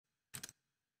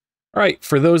Alright,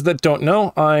 for those that don't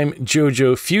know, I'm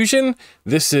JoJo Fusion.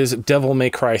 This is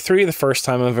Devilmaycry 3, the first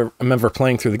time I'm ever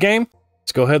playing through the game.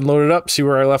 Let's go ahead and load it up, see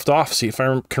where I left off, see if I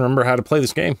can remember how to play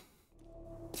this game.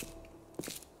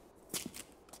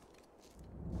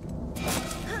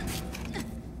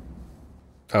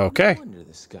 Okay. No wonder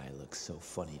the sky looks so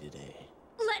funny today.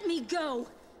 Let me go!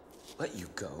 Let you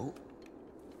go?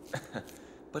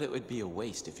 But it would be a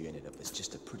waste if you ended up as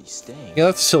just a pretty stain. Yeah,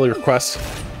 that's a silly request.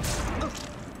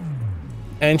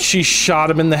 And she shot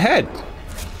him in the head.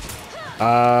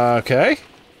 Okay.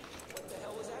 What the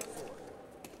hell was that for?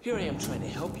 Here I am trying to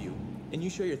help you, and you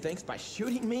show your thanks by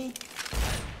shooting me?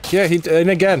 Yeah,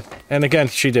 and again,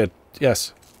 she did.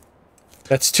 Yes.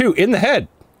 That's 2 in the head.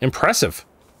 Impressive.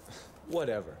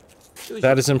 Whatever.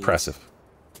 That is impressive.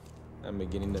 I'm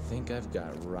beginning to think I've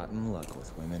got rotten luck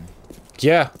with women.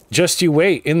 Yeah, just you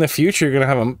wait. In the future, you're gonna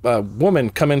have a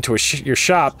woman come into your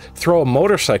shop, throw a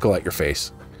motorcycle at your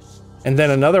face. And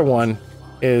then another one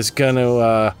is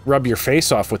gonna rub your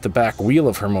face off with the back wheel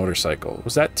of her motorcycle.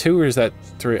 Was that 2 or is that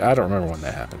 3? I don't remember when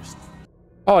that happened.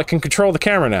 Oh, I can control the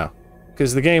camera now.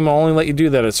 Because the game will only let you do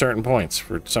that at certain points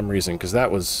for some reason, because that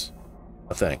was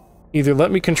a thing. Either let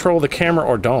me control the camera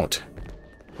or don't.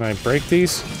 Can I break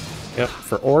these? Yep,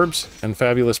 for orbs and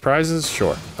fabulous prizes?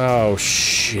 Sure. Oh,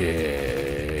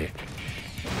 shit.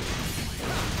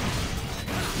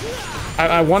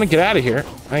 I want to get out of here.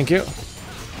 Thank you.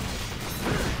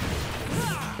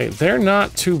 Okay, they're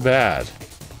not too bad.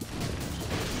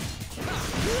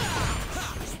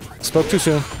 Spoke too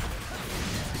soon.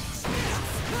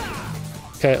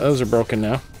 Okay, those are broken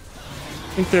now.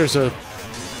 I think there's a...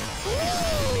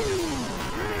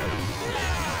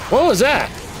 What was that?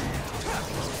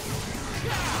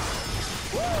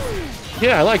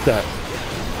 Yeah, I like that.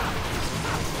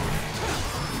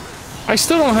 I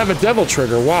still don't have a devil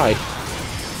trigger. Why?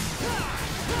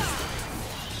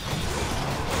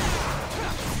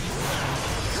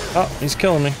 Oh, he's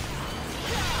killing me.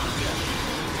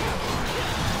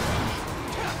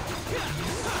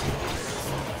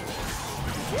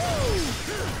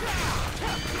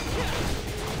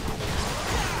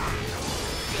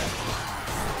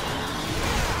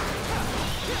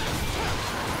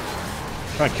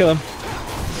 All right, kill him.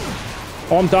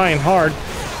 Oh, I'm dying hard.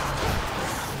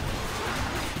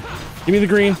 Give me the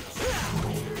green.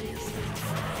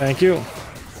 Thank you.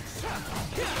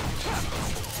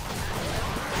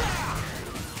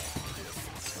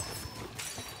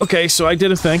 Okay, so I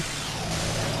did a thing.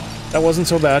 That wasn't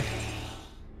so bad.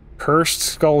 Cursed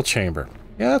Skull Chamber.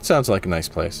 Yeah, that sounds like a nice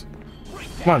place.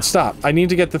 Come on, stop. I need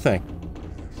to get the thing.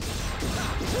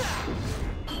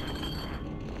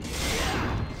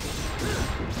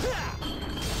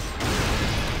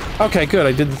 Okay, good.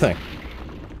 I did the thing.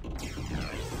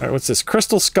 Alright, what's this?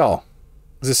 Crystal Skull.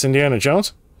 Is this Indiana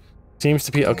Jones? Seems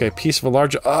to be... Okay, piece of a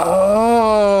large...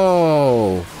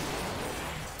 Oh!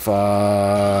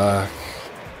 Fuck.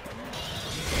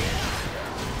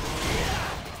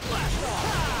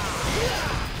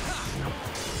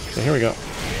 Okay, here we go.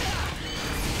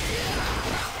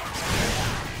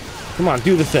 Come on,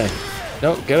 do the thing.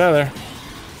 No, get out of there.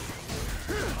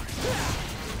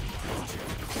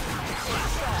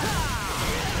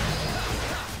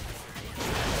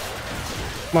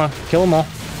 Come on, kill them all.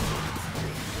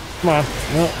 Come on,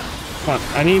 no, come on.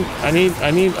 I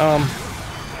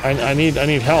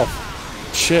need help.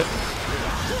 Shit.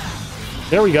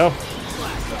 There we go.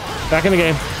 Back in the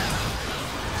game.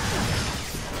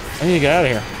 I need to get out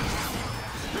of here.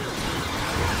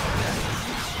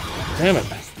 Damn it.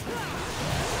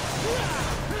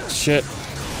 Shit.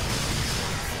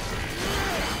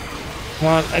 Come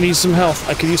on, I need some health.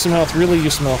 I could use some health. Really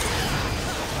use some health.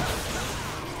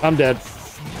 I'm dead.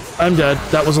 I'm dead.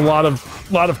 That was a lot of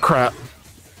crap.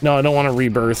 No, I don't want to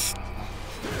rebirth.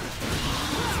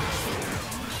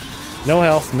 No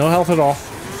health. No health at all.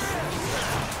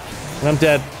 And I'm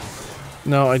dead.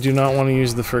 No, I do not want to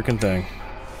use the frickin' thing.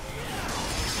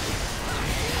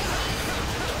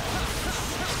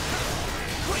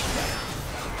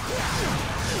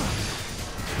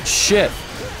 Shit.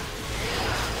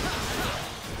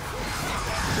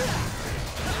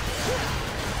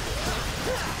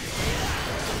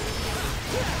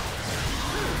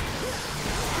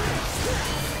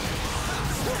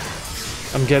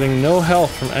 I'm getting no health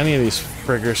from any of these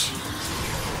friggers.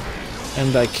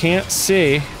 And I can't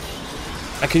see...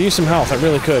 I could use some health, I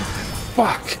really could.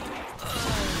 Fuck!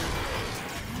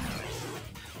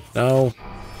 No.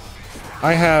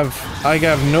 I have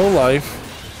no life.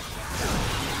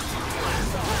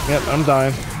 Yep, I'm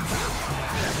dying.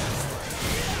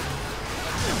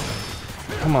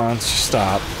 Come on,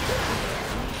 stop.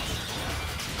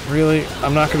 Really?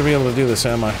 I'm not gonna be able to do this,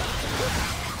 am I?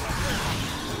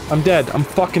 I'm dead. I'm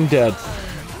fucking dead.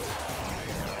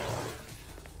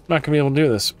 Not gonna be able to do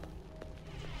this.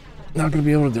 Not gonna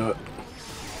be able to do it.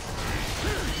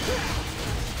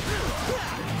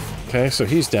 Okay, so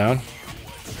he's down. I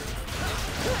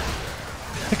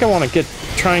think I want to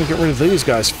try and get rid of these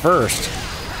guys first.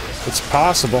 It's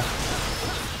possible.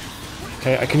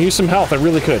 Okay, I can use some health. I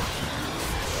really could.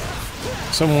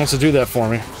 Someone wants to do that for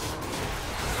me.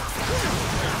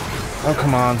 Oh,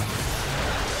 come on.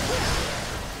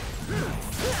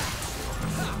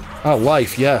 Oh,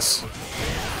 life, yes.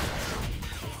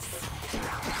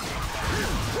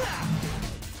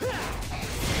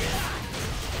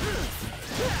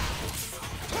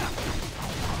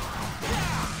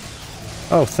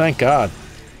 Oh, thank God.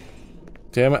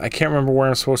 Damn it, I can't remember where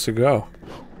I'm supposed to go.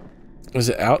 Is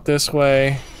it out this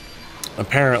way?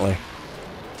 Apparently.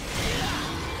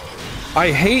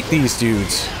 I hate these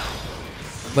dudes.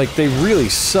 Like, they really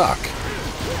suck.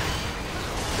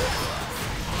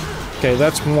 Okay,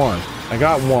 that's one. I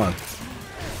got one.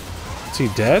 Is he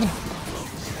dead?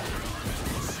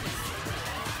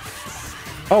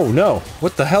 Oh, no.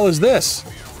 What the hell is this?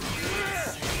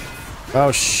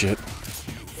 Oh, shit.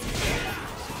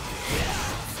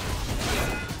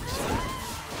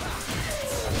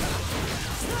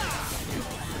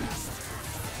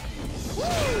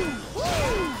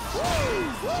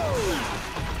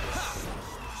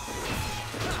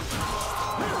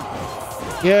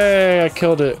 Yay, I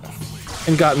killed it.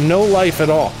 And got no life at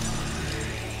all.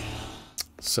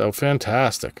 So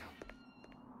fantastic.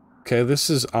 Okay, this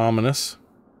is ominous.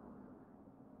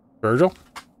 Vergil?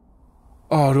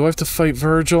 Oh, do I have to fight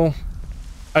Vergil?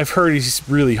 I've heard he's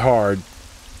really hard.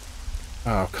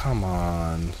 Oh, come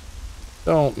on.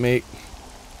 Don't make...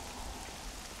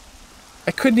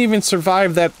 I couldn't even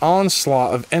survive that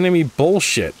onslaught of enemy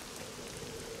bullshit.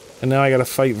 And now I gotta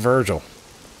fight Vergil.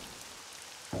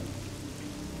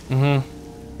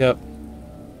 Mm-hmm. Yep.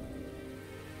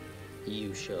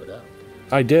 You showed up.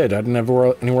 I did. I didn't have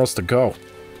anywhere else to go.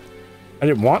 I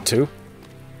didn't want to.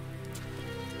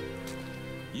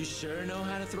 You sure know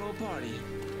how to throw a party.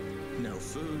 No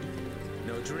food,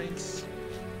 no drinks.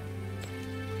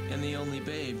 And the only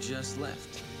babe just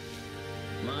left.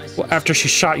 Well, after she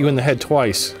shot you in the head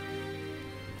twice.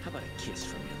 How about a kiss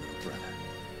from your little brother?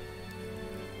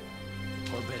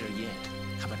 Or better yet,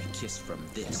 how about a kiss from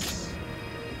this?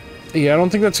 Yeah, I don't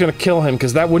think that's gonna kill him,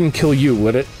 because that wouldn't kill you,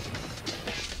 would it?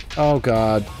 Oh,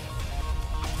 God.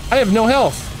 I have no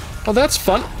health. Oh, that's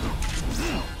fun.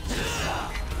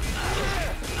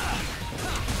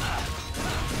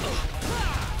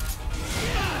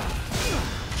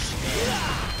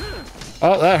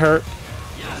 Oh, that hurt.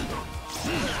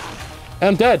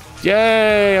 I'm dead.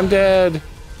 Yay, I'm dead.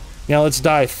 Now let's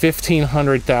die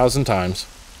 1,500,000 times.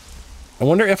 I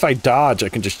wonder if I dodge, I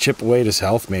can just chip away at his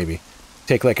health, maybe.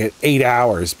 Take like 8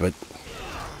 hours, but...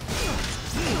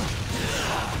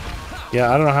 yeah,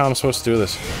 I don't know how I'm supposed to do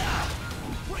this.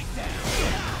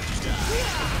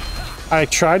 I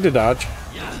tried to dodge.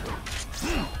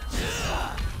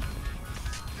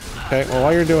 Okay, well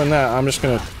while you're doing that, I'm just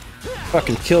gonna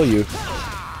fucking kill you.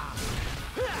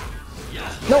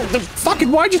 No,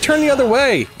 why'd you turn the other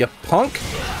way, you punk?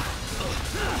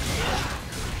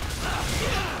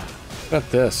 Got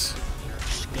this.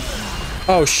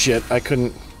 Oh shit, I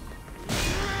couldn't.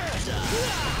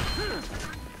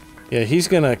 Yeah, he's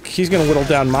gonna whittle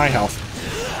down my health.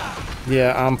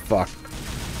 Yeah, I'm fucked.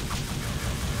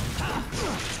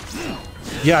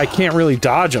 Yeah, I can't really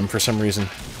dodge him for some reason.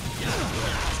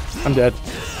 I'm dead.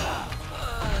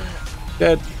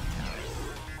 Dead.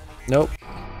 Nope.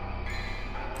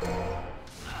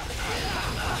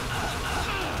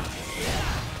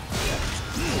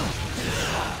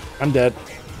 I'm dead.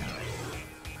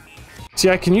 See,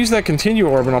 I can use that continue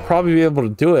orb and I'll probably be able to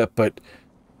do it, but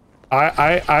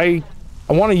I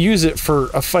want to use it for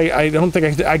a fight. I don't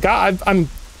think I'm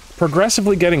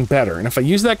progressively getting better, and if I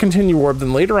use that continue orb,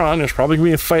 then later on there's probably gonna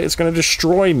be a fight that's gonna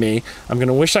destroy me. I'm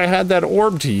gonna wish I had that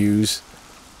orb to use.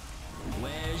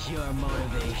 Where's your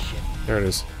motivation? There it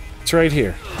is. It's right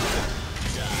here.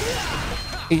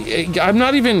 I'm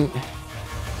not even...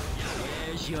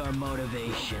 Where's your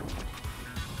motivation?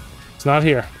 It's not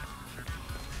here.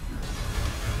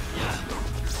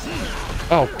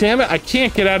 Oh, damn it, I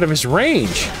can't get out of his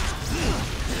range.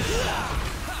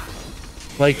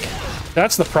 Like,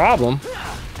 that's the problem.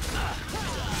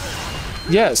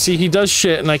 Yeah, see, he does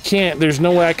shit and I can't, there's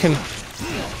no way I can...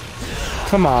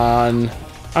 Come on.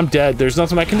 I'm dead, there's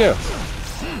nothing I can do.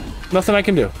 Nothing I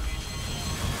can do.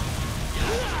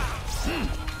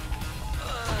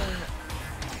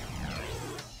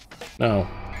 No.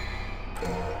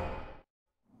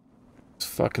 It's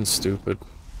fucking stupid.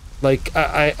 Like,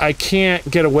 I can't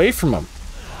get away from him.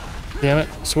 Damn it.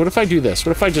 So what if I do this?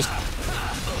 What if I just...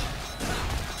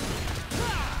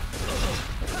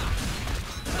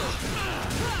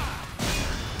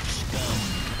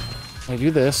 I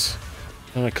do this,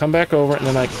 and I come back over, and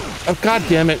then I... Oh, god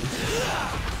damn it.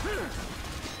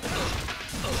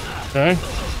 Okay.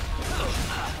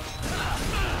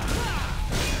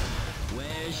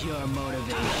 Where's your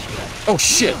motivation? Oh,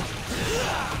 shit.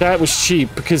 That was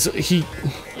cheap, because he...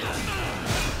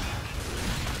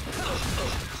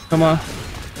 Come on.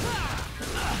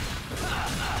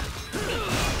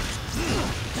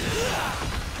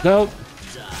 No.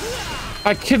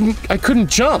 I couldn't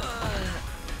jump.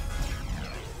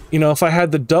 You know, if I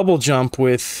had the double jump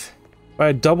with... If I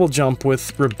had double jump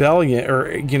with Rebellion,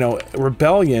 or, you know,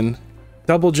 Rebellion,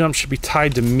 double jump should be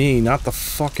tied to me, not the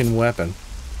fucking weapon.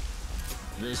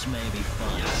 This may be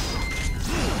fun.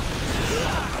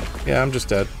 Yeah, I'm just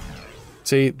dead.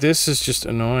 See, this is just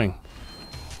annoying.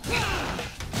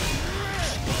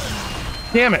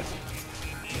 Damn it!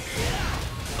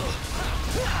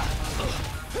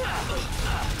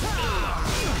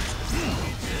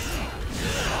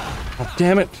 Oh,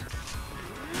 damn it!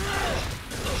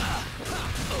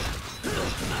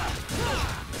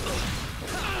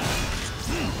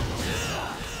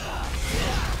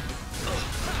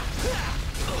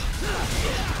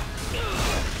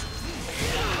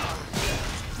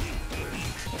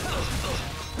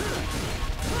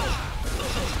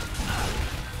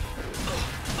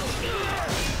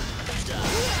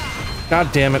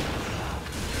 God damn it.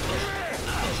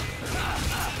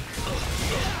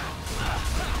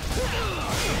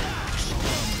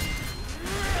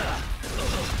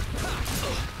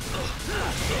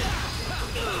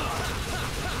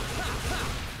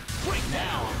 Right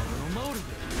now, I'm a little motivated.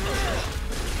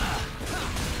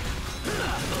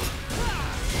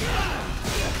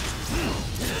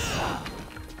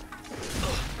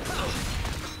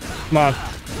 Come on.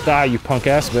 Die, you punk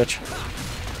ass bitch.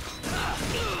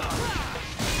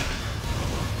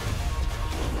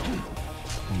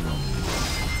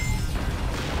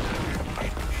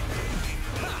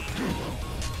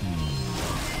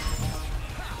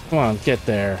 Come on, get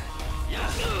there.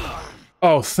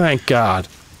 Oh, thank God.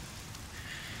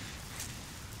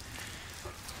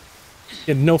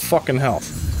 He had no fucking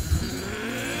health.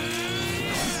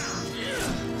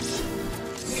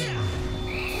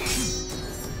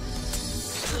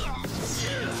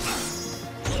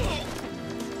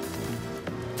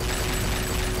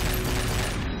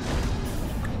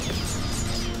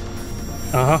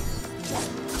 Uh-huh.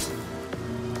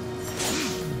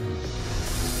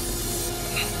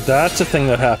 That's a thing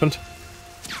that happened.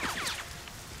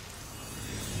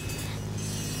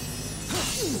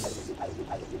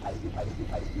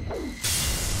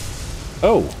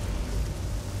 Oh.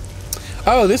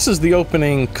 Oh, this is the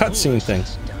opening cutscene thing.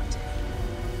 Dante.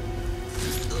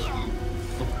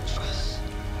 Fortress.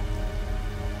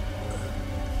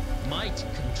 Might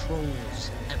controls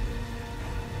everything.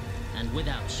 And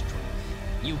without strength,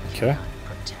 you Okay. cannot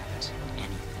protect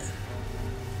anything.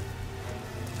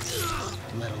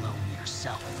 Let alone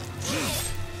yourself.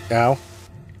 Ow.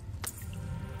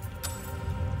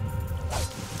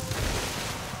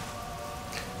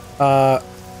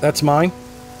 That's mine.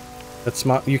 That's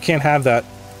my. You can't have that.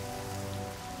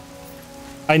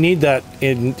 I need that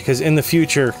because in the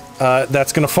future,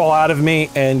 that's gonna fall out of me,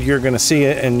 and you're gonna see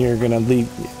it, and you're gonna leave.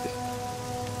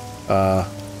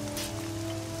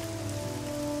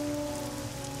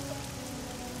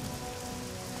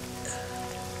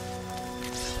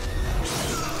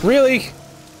 Really?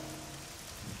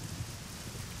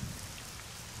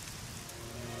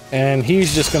 And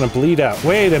he's just gonna bleed out.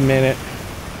 Wait a minute.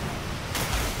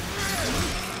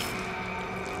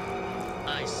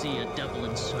 I see a devil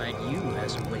inside you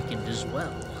has awakened as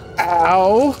well.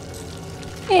 Ow!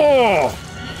 Oh!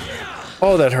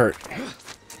 Oh, that hurt.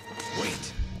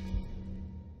 Wait.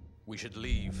 We should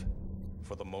leave.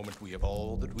 For the moment we have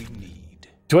all that we need.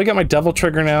 Do I get my devil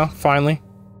trigger now, finally?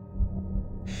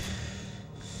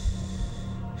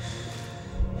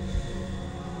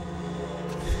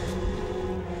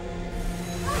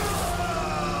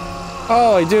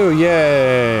 Oh, I do,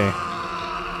 yay!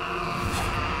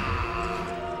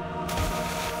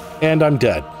 And I'm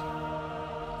dead.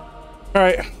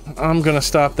 Alright, I'm gonna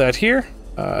stop that here.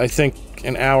 I think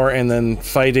an hour and then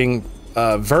fighting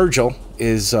Vergil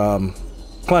is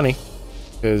plenty.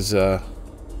 Because that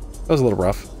was a little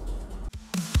rough.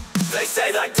 They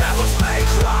say the devil's may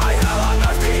cry, hell on earth.